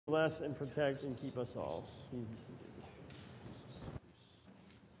Bless and protect and keep us all. Please be seated.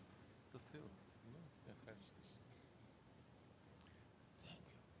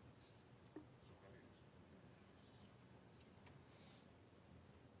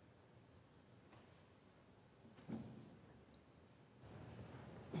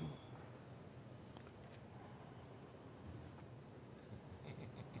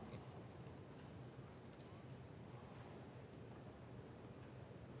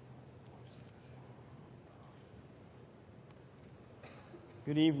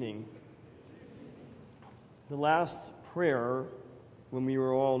 Good evening. The last prayer, when we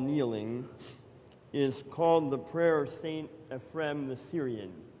were all kneeling, is called the prayer of St. Ephrem the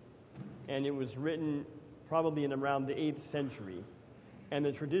Syrian, and it was written probably in around the 8th century. And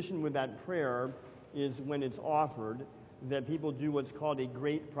the tradition with that prayer is when it's offered that people do what's called a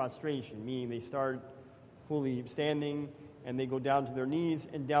great prostration, meaning they start fully standing and they go down to their knees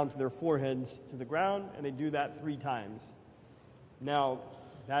and down to their foreheads to the ground, and they do that 3 times. Now,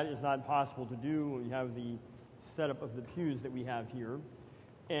 that is not possible to do when you have the setup of the pews that we have here.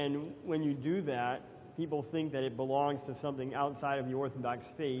 And when you do that, people think that it belongs to something outside of the Orthodox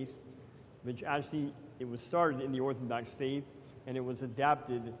faith, which actually it was started in the Orthodox faith and it was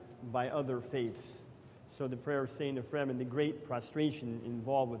adapted by other faiths. So the prayer of St. Ephrem and the great prostration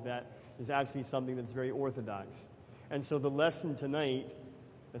involved with that is actually something that's very Orthodox. And so the lesson tonight,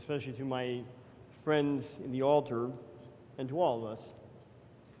 especially to my friends in the altar, and to all of us,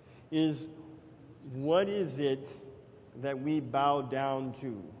 is what is it that we bow down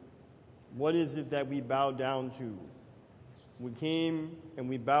to? What is it that we bow down to? We came and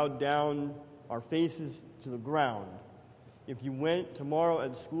we bowed down our faces to the ground. If you went tomorrow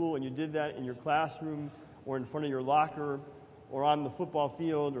at school and you did that in your classroom or in front of your locker or on the football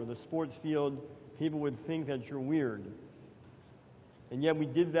field or the sports field, people would think that you're weird. And yet we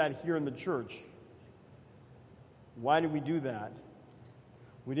did that here in the church. Why did we do that?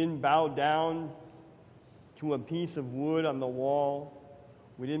 We didn't bow down to a piece of wood on the wall.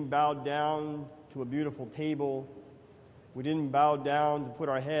 We didn't bow down to a beautiful table. We didn't bow down to put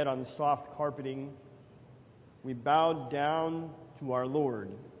our head on soft carpeting. We bowed down to our Lord.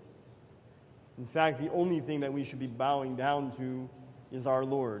 In fact, the only thing that we should be bowing down to is our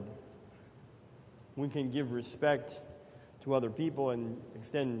Lord. We can give respect to other people and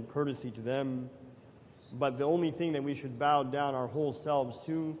extend courtesy to them, but the only thing that we should bow down our whole selves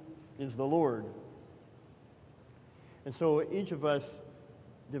to is the Lord. And so each of us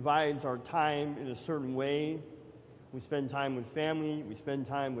divides our time in a certain way. We spend time with family, we spend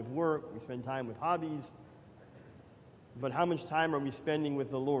time with work, we spend time with hobbies. But how much time are we spending with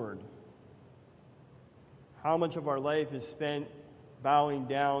the Lord? How much of our life is spent bowing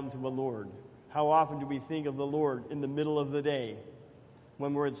down to the Lord? How often do we think of the Lord in the middle of the day,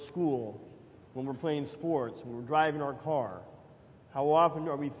 when we're at school, when we're playing sports, when we're driving our car? How often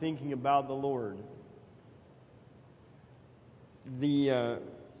are we thinking about the Lord? The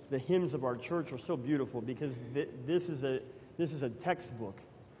hymns of our church are so beautiful because this is a textbook.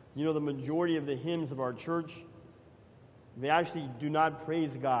 You know, the majority of the hymns of our church, they actually do not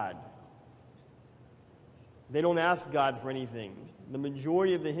praise God. They don't ask God for anything. The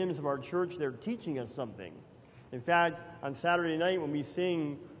majority of the hymns of our church, they're teaching us something. In fact, on Saturday night when we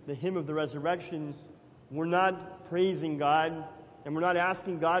sing the hymn of the resurrection, we're not praising God and we're not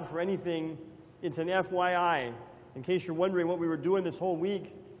asking God for anything. It's an FYI. In case you're wondering what we were doing this whole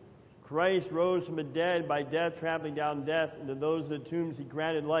week, Christ rose from the dead, by death trampling down death, and to those in the tombs he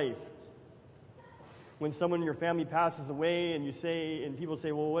granted life. When someone in your family passes away and people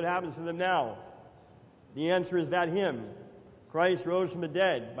say, well, what happens to them now? The answer is that hymn. Christ rose from the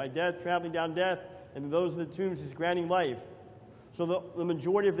dead, by death trampling down death, and to those in the tombs he's granting life. So the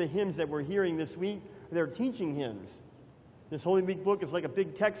majority of the hymns that we're hearing this week, they're teaching hymns. This Holy Week book is like a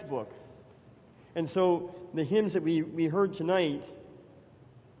big textbook. And so the hymns that we heard tonight,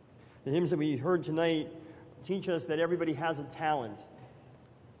 teach us that everybody has a talent.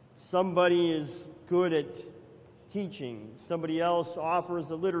 Somebody is good at teaching. Somebody else offers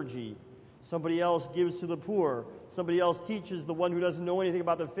the liturgy. Somebody else gives to the poor. Somebody else teaches the one who doesn't know anything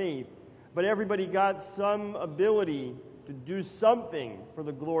about the faith. But everybody got some ability to do something for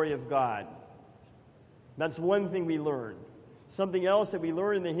the glory of God. That's one thing we learn. Something else that we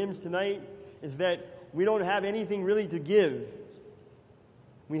learn in the hymns tonight is that we don't have anything really to give.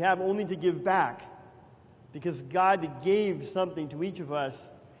 We have only to give back, because God gave something to each of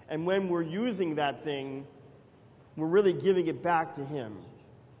us, and when we're using that thing, we're really giving it back to Him.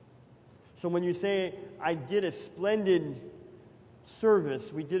 So when you say, I did a splendid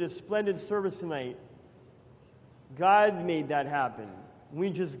service, we did a splendid service tonight, God made that happen. we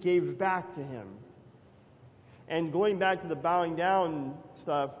just gave back to him. And going back to the bowing down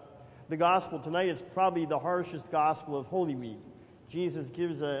stuff, the gospel tonight is probably the harshest gospel of Holy Week. Jesus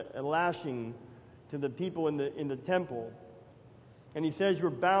gives a lashing to the people in the temple. And he says, you're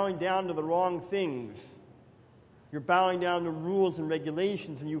bowing down to the wrong things. You're bowing down to rules and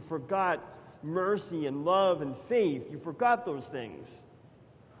regulations, and you forgot mercy and love and faith. You forgot those things.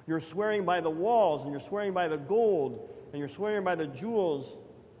 You're swearing by the walls, and you're swearing by the gold, and you're swearing by the jewels,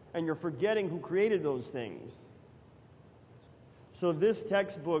 and you're forgetting who created those things. So this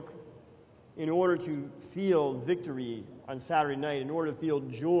textbook, in order to feel victory on Saturday night, in order to feel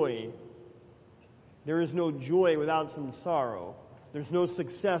joy, there is no joy without some sorrow. There's no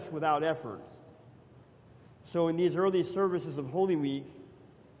success without effort. So in these early services of Holy Week,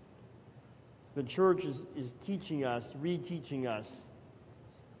 the church is teaching us, reteaching us,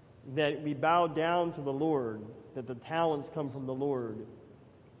 that we bow down to the Lord, that the talents come from the Lord,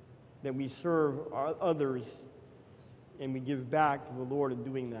 that we serve others, and we give back to the Lord in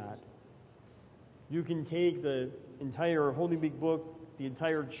doing that. You can take the entire Holy Week book, the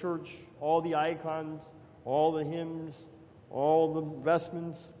entire church, all the icons, all the hymns, all the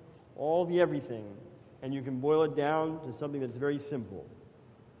vestments, all the everything, and you can boil it down to something that's very simple.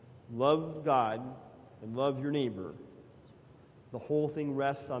 Love God and love your neighbor. The whole thing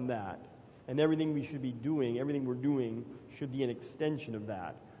rests on that. And everything we should be doing, everything we're doing, should be an extension of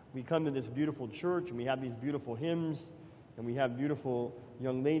that. We come to this beautiful church, and we have these beautiful hymns, and we have beautiful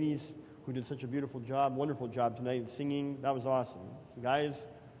young ladies who did such a beautiful job, wonderful job tonight singing. That was awesome. Guys,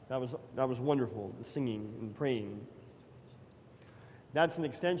 that was wonderful, the singing and praying. That's an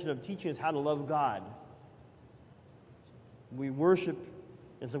extension of teaching us how to love God. We worship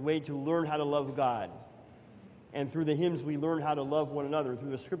as a way to learn how to love God. And through the hymns, we learn how to love one another.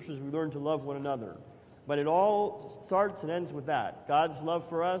 Through the scriptures, we learn to love one another. But it all starts and ends with that. God's love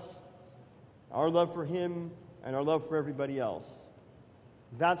for us, our love for him, and our love for everybody else.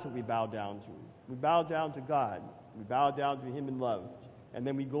 That's what we bow down to. We bow down to God. We bow down to him in love. And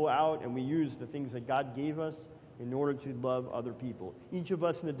then we go out and we use the things that God gave us in order to love other people. Each of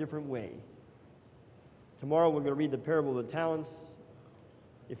us in a different way. Tomorrow we're going to read the parable of the talents.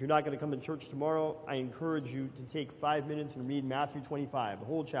 If you're not going to come to church tomorrow, I encourage you to take 5 minutes and read Matthew 25, the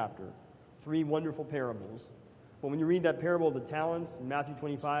whole chapter. 3 wonderful parables. But when you read that parable of the talents in Matthew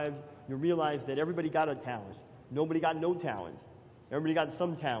 25, you realize that everybody got a talent. Nobody got no talent. Everybody got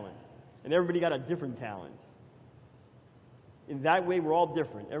some talent. And everybody got a different talent. In that way, we're all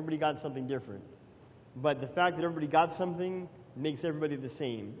different. Everybody got something different. But the fact that everybody got something makes everybody the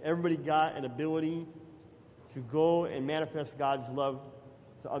same. Everybody got an ability to go and manifest God's love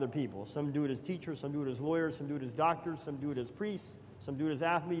to other people. Some do it as teachers, some do it as lawyers, some do it as doctors, some do it as priests, some do it as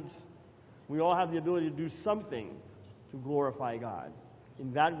athletes. We all have the ability to do something to glorify God.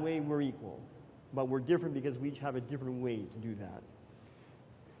 In that way, we're equal. But we're different because we each have a different way to do that.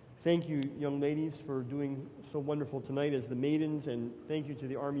 Thank you, young ladies, for doing so wonderful tonight as the maidens, and thank you to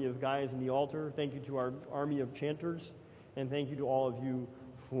the army of guys in the altar. Thank you to our army of chanters, and thank you to all of you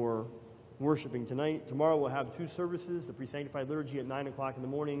for worshiping tonight. Tomorrow we'll have 2 services, the pre-sanctified liturgy at 9 o'clock in the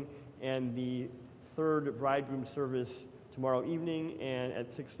morning, and the 3rd bridegroom service tomorrow evening and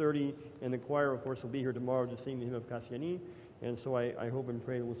at 6:30. And the choir, of course, will be here tomorrow to sing the hymn of Kassiani. And so I hope and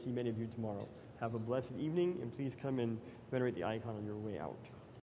pray that we'll see many of you tomorrow. Have a blessed evening, and please come and venerate the icon on your way out.